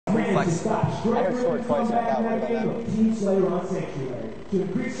Flex. I got scored twice in that game. Team Slayer on Sanctuary to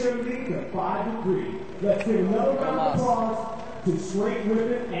increase their lead to 5-3. Let's give another round of applause to Straight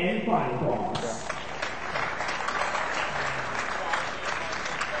Rippin and Final Boss.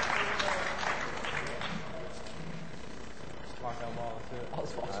 I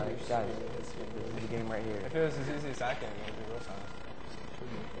was watching this guys. This is the game right here. If it was as easy as that game, it would be real time.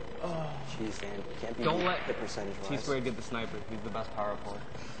 Jeez, man. Can't be Don't let the percentage T Squared get the sniper. He's the best power forward.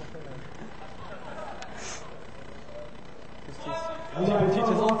 Alright,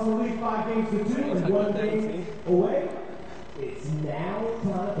 Bulldogs will lead 5 games to 2 and 1 game away. It's now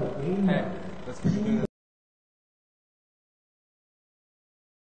time for game 1. Let's do this.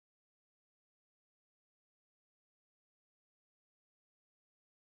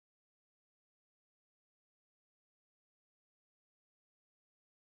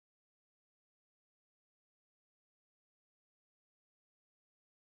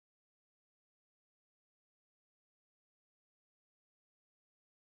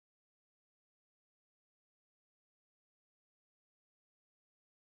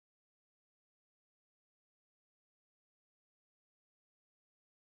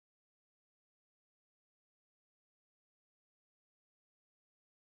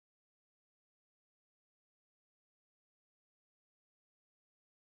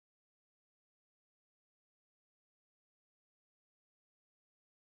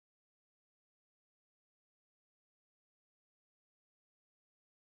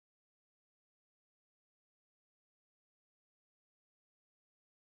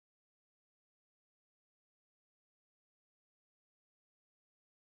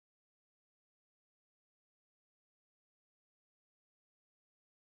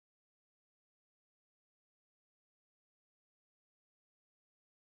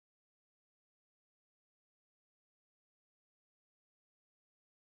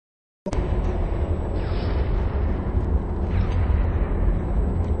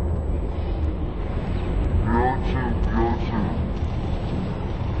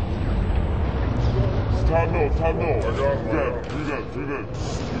 Time no. I got good. Do that. Need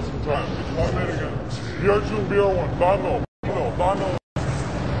some time. 1 minute again. BR2 and BR1. Bano. Bano.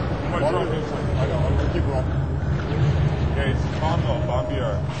 I'm gonna drop this one. I'm gonna keep rolling. Okay, it's Bano. Bon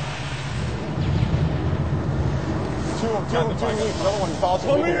BR. Two weeks. Another one falls.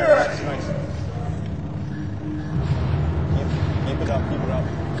 Come here. Nice. Keep it up.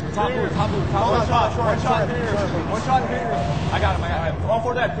 Top blue. One shot. I got him. Oh,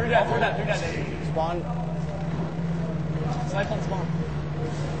 4 dead. 3 dead. Spawn. Snipe on spawn.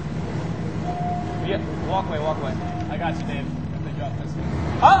 Yeah, walk away. I got you, Dave. If they drop this.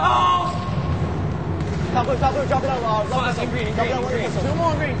 Uh-oh! Top blue, drop it out. In green. 2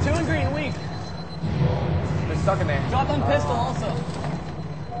 more in green. 2 in green, weak. They're stuck in there. Drop on pistol also.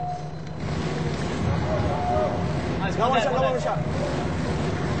 Nice, no one shot.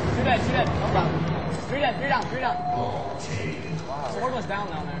 2 dead. 3 down. Wow. Sword was down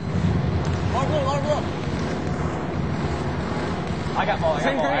there. Lower blue. I got ball. I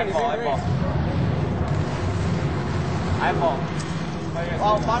have ball.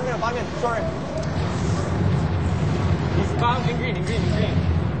 Oh, 5 minutes. Sorry. He's found in green.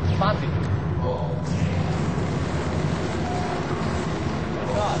 Fancy. Good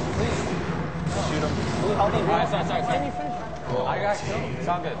shot, please. Shoot him. Blue, how do you Alright, sorry. Can you finish? I got killed. It's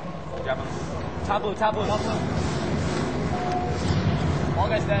all good. Grab him. Top blue. All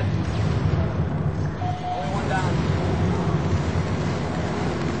guys dead. Only 1 down.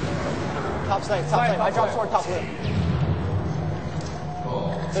 Top snipe. I dropped sword top blue.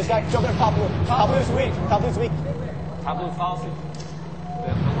 This guy jumping top blue. Top blue's weak. Top blue falsy.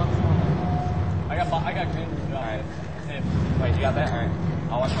 I got green. Alright. Wait, you got that? Alright.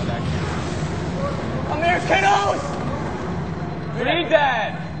 I'll watch my back. Come here, kiddos! 3 dead!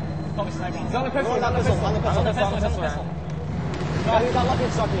 Probably sniping. He's on the pistol. On the pistol. No, he got lucky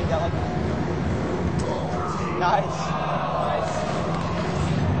and sucky. He got lucky. Nice.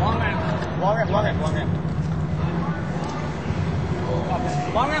 Long ramp. Long ramp.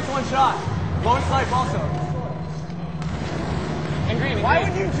 Long ramp's 1 shot. Lone snipe also. And green. Why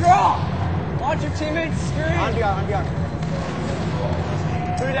would you draw? Watch your teammates scream. On BR.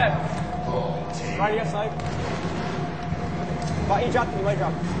 3 dead. Right, you got snipe. He dropped. He might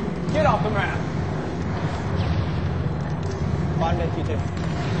drop. Get off the map. Bottom dead, T2.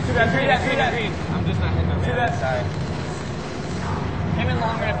 2 dead. 3 dead. I'm just not hitting him. 2 dead. Sorry. Him in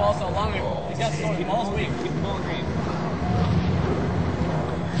long ramp also. Long ramp. He's got sword. Ball's weak. Keep the ball in green.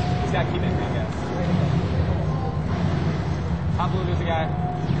 He's got to keep it green, guys. Top blue, there's a guy.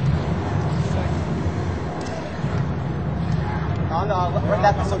 On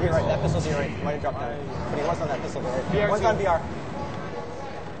that pistol to your right. That pistol to your right. Might have dropped down. But he was on that pistol to your right. One's on BR.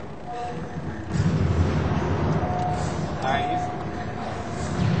 Alright, he's...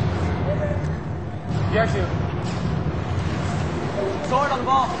 BR2. Sword on the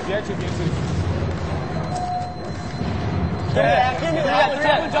ball. BR2, BR2. Yeah, give me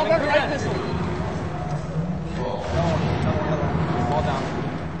that. Jump on the right pistol. Ball down.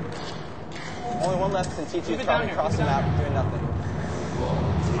 Only one left and T2's probably across the map doing nothing.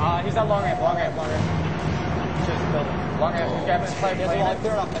 He's on long ramp, long ramp, long ramp. Long ramp, he's grabbing his play.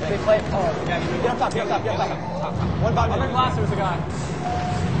 Clear it off. They play. Oh, yeah, Get up top, get up top, get up top. One bottom. Other glass, there's a guy.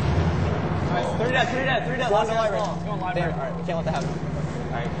 Nice. 3 dead. Last library. Go on library. Alright, we can't let that happen.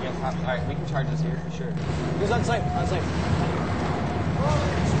 Alright, yes, alright, we can charge this here for sure. Who's on site? On site.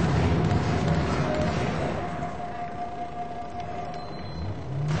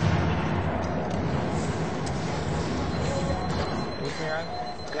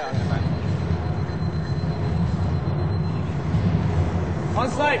 Yeah, I'm fine. On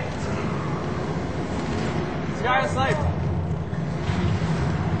snipe! There's a guy on snipe.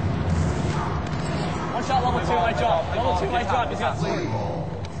 One shot, level 2, light drop. Level 2, light drop. He's got sleep.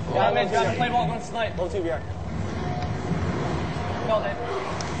 Yeah, man, got to play ball, going snipe. Level 2 VR. Called it.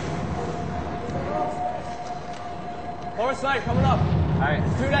 Forward snipe, coming up. Alright.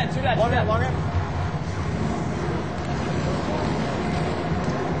 2 dead. Long ramp.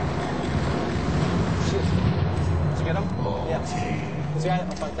 Did you get him? Yeah. Is the guy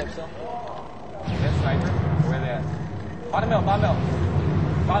up on type still? Yes, sniper. Where are they at? Bottom mill, I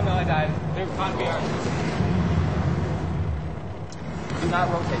died. They're on BR. Do not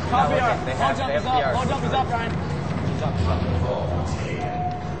rotate. Top BR. They Long jump is up, Ryan. Jump.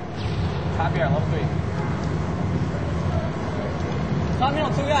 Top BR, level 3. Top mill,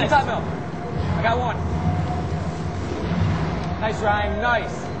 2 guys. Top mill. I got 1. Nice, Ryan,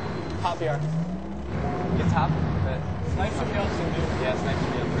 nice. Top BR. Get top. Snipe should be able to do. Yeah, snipe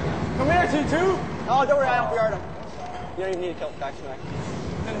should be able to do. Come here, T2. Oh, don't worry, I don't BR'd him. You don't even need to kill back to back.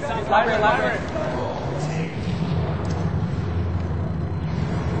 Library.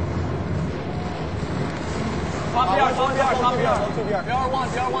 Top BR. Low 2 BR.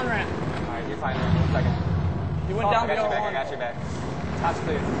 BR1 ramp. Alright, you're fine. 1 second. He went down. I got your back. Top's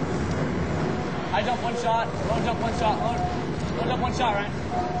clear. I jump 1 shot. Low jump 1 shot. Low jump 1 shot, right?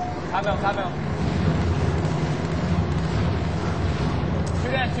 Top mill.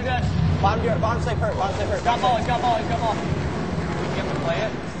 2 dead. Bottom side hurt. Got ball. You can get him to play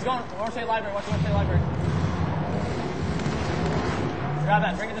it. He's going. Rotate library. Watch rotate library. Grab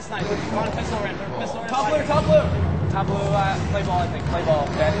that. Bring it to snipe. Go on pistol ramp. Top blue. Top blue. Play ball, I think. Play ball.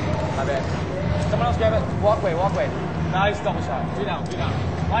 Bad. My bad. Someone else grab it. Walkway. Nice double shot. 3 down.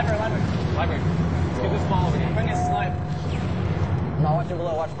 Library. Let's get this ball over here. Bring it to snipe. No, watch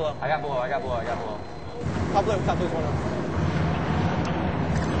below. I got below. Top blue's 1 up.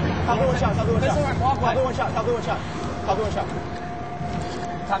 Top blue 1 shot. Pistol ramp. Walkway. Top blue 1 shot. Top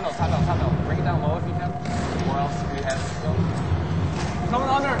mill. Bring it down low if you can. Or else we have still. Coming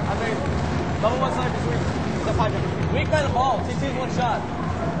under, I think. Level 1 sniper's weak. The 5 jump. Weak by the ball. TT's 1 shot.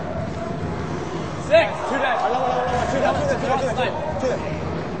 6. 2 dead. Low. 2 dead.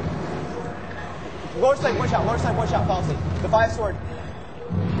 Lower side 1 shot. Policy. The 5 sword.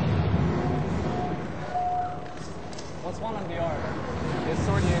 What's 1 on DR? His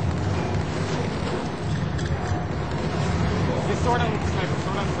sword here. His sword on sniper.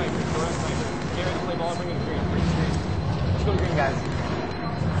 Get ready to play ball. Bring it green. Let's go green, guys.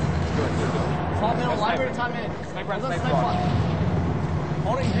 Good. Top middle, library, time in. Sniper on sniper.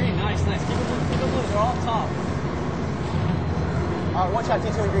 Holding green, nice. Keep it blue. They're all top. 1 shot,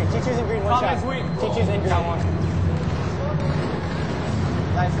 T2 in green. T2's in green, 1 shot. Top is weak. T2's in green. Got 1.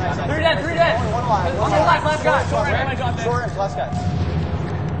 Nice. 3 dead. One alive. Last guy. Short ramp, last guy.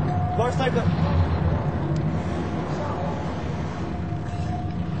 Lower sniper.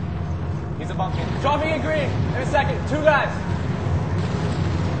 He's a bumpkin. Dropping in green. In a second. 2 guys.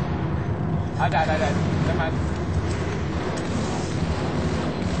 I died. Never mind.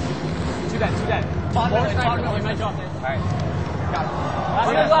 2 dead. Top middle. He might drop it. Alright. Got it.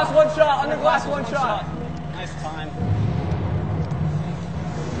 Under glass 1 shot. Nice time.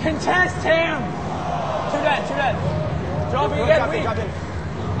 Contest him! 2 dead. Dropping again, weak.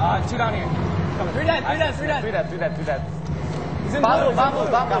 2 down here. 3 dead. He's in blue. Bomb blue.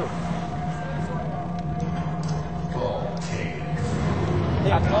 Top middle.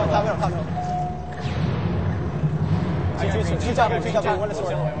 Two top blue, 1 to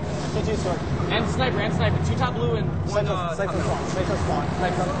sword. Two sword. And sniper. 2 top blue and 1 Sniper spawn.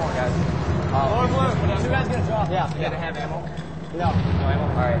 Sniper on the corner, guys. Lower blue. 2 guys gonna drop. Yeah. They have ammo. No.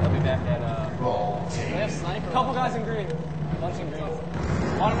 Alright, I'll be back at, they have sniper. Couple guys in green. Bunch in green.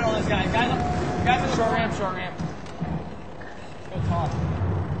 Bottom middle of this guy. Guys in the short ramp. Let's go top.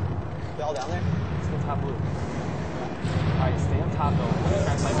 They all down there? Let's go top blue. Alright, stay on top though. We're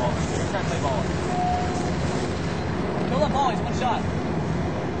gonna try to play ball. Kill that ball, he's one shot.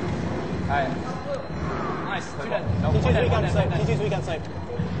 Alright. Nice. Two dead. T2's weak on snipe. T2's weak on snipe.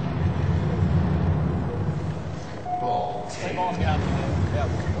 Play ball, get out of here. Yeah.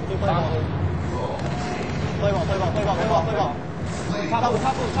 Keep playing ball. Play ball.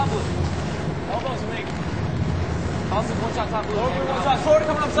 Top blue. Elbows, make. Thompson, one shot, top blue. One shot. Sword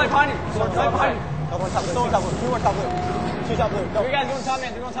coming up, side behind you. Sword behind you. Couple more top blue. Two more top blue. Two top blue. Go. Three guys going top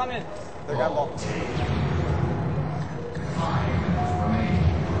mid. They're going top mid. They're grabbing ball.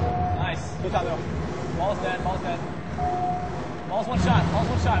 Nice. Two top middle. Ball's dead. Ball's one shot.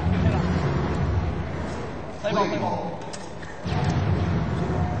 Get hit on. Play ball.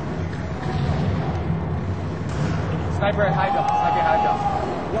 Sniper at high jump.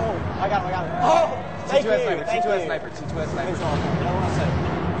 Yo, I got him. Oh! Thank T2 you. sniper. Another one on site.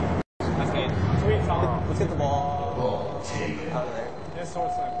 That's good. Sweet. Let's get the ball out of there. There's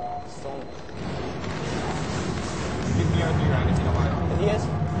sword sniper. Stone. Get BR3 right if you don't mind. He is?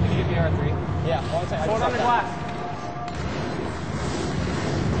 Can you get BR3? Yeah. Sword on the glass.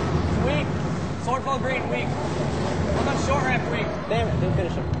 Weak. Sword full green, weak. Look on short ramp, weak. Damn it, didn't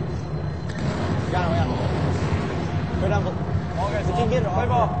finish him. Got him. Go down. All guys, If you can get it off. Play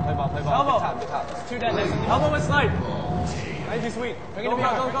ball. Elbow. Good top. Two dead next. Elbow with snipe. Nice, you sweet. Don't go.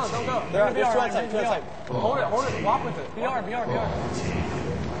 There's two on site. Hold it. Walk with it. BR.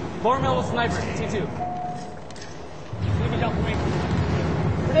 Lower middle with sniper. T2. Sneaky jump for me.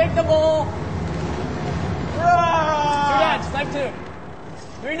 Predictable. Two dead. Snipe two.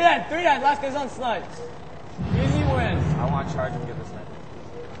 Three dead. Last guy's on snipe. Easy wins. I want to charge and get this sniper.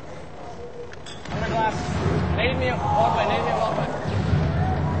 Under glass. Naded me walkway.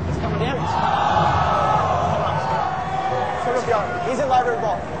 It's coming. Damn it. He's in library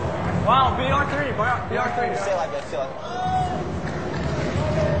ball. Wow, BR3. Stay like this.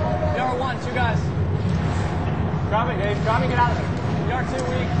 BR1, two guys. Grab it, Dave. Grab it, get out of it. BR2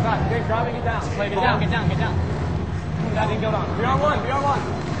 weak. Dave, grab it, get down. Get down. That didn't go down. BR1.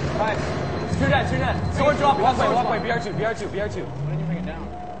 Right. Two dead. Sword drop. Walkway. BR2. When did you bring it down?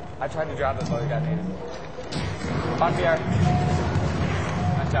 I tried to drop it, but it got nated. On BR.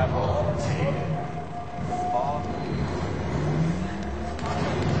 Nice job. Ball.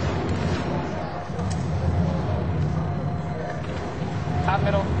 Top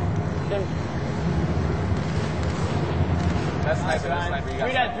middle. That's sniper. You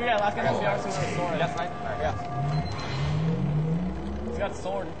got three dead. Last guy has BR with sword. You got sniper? Yeah. He's got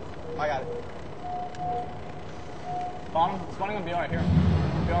sword. I got it. Bottom. Spawning on BR right here.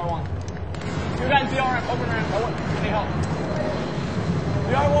 BR1. Two guys BR open ramp. Any help?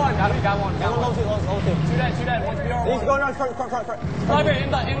 BR1. Got one. Low two. Two dead. One's BR1. He's going around front. Library. In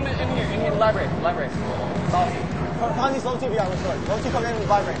here. Library. Connie's low two BR with sword. Low two coming in with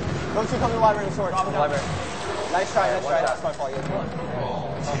library. Low two coming in with library with sword. Library. Nice try. That's my fault. Yeah.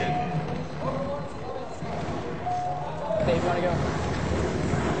 Okay. Dave, you want to go?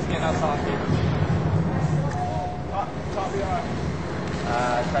 He's getting out soft here. Top BR. I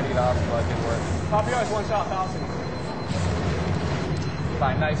tried to get off, but it didn't work. Top BR is one shot, bouncing.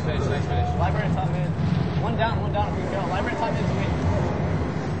 Fine, nice finish. Library top mid. One down if you can go. Library top mid to me.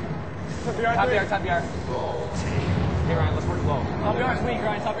 Top BR. Okay, Ryan, let's work low. Top BR is weak,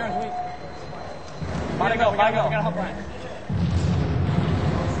 Ryan. Gotta go. We gotta help Ryan.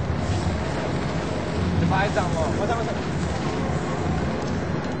 Divide down low. What's that?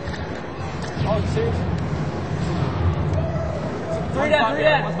 Oh, serious? Three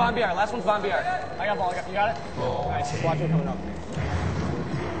dead. One's bomb BR. Last one's bomb BR. I got ball. You got it? Nice. Just watch it coming up.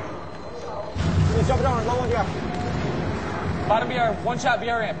 He's jumping down. Low one BR. Bottom BR. One shot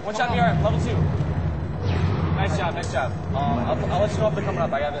BR ramp. Level 2. Nice job. I'll let you know if they're coming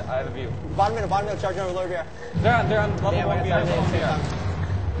up. I have a view. Bottom middle, charging over lower BR. They're on level 1 BR.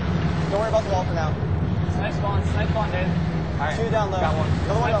 Don't worry about the wall for now. Nice spawn, Dave. Right. Two down low. Got one.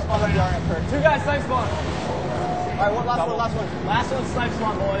 Another one up BR ramp first. Two guys, snipe spawn. Alright, last one. Last one's snipe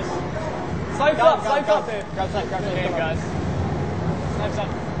spawn, boys. Snipes up, Dave. Grab snipe. Game, guys. Snipes up.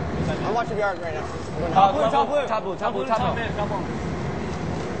 I'm watching BR right now. Top blue. Top mid. Couple.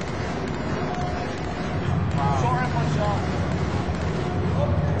 Short ramp, one shot.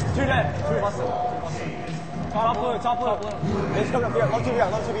 Two dead. Two busted. Top blue. He's coming up BR.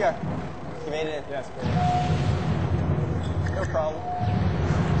 Low 2 BR. He made it in. Yes, no problem.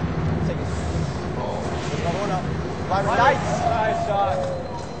 Take it. There's another one up. Library. Nice. Nice shot.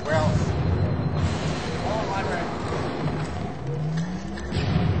 Where else? Oh, library.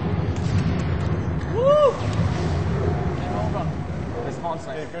 Woo! Game over. This spawn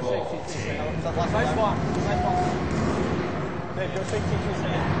snipe. Go shake T2. Nice spawn. Nice spawn. Hey, go shake T2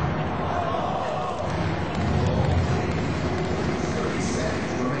 stand.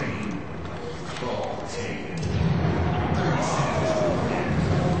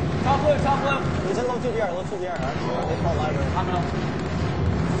 Top left, top left. He's in low 2BR, low 2BR. They call library. I'm out.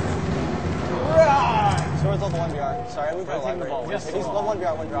 Right. Swords on the 1BR. Sorry, I moved my Rotating the library. ball. Yes, he's low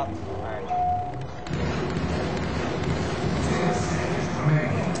 1BR, 1 drop. Alright.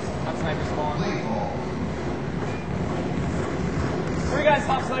 Top sniper spawn. 3 guys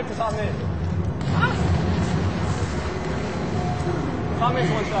top sniper, top mid. Ah. Top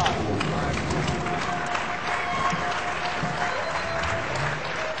mid's 1 shot.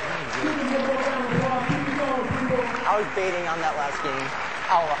 I was baiting on that last game.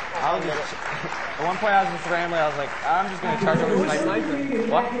 At one point I was just randomly, I was like, I'm just going to charge over the sniper.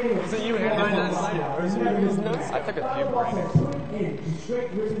 What? Was it you and doing that sniper? Or was it his notes? I took a few breaks.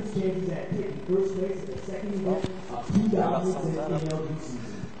 Straight ripping changes at taking first place in the second event of 2006 MLG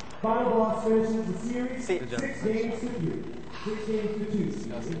season. Final boss finishes the series 6 games to 3. 6 games to 2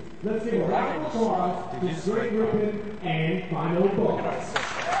 season. Let's give a round of applause to Straight Rippin and Final Boss.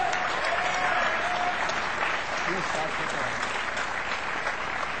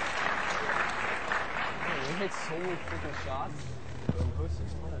 We hit so many freaking shots.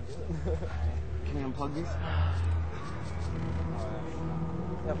 Can we unplug these?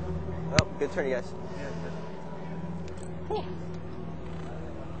 Yep. Oh, good turn, you guys.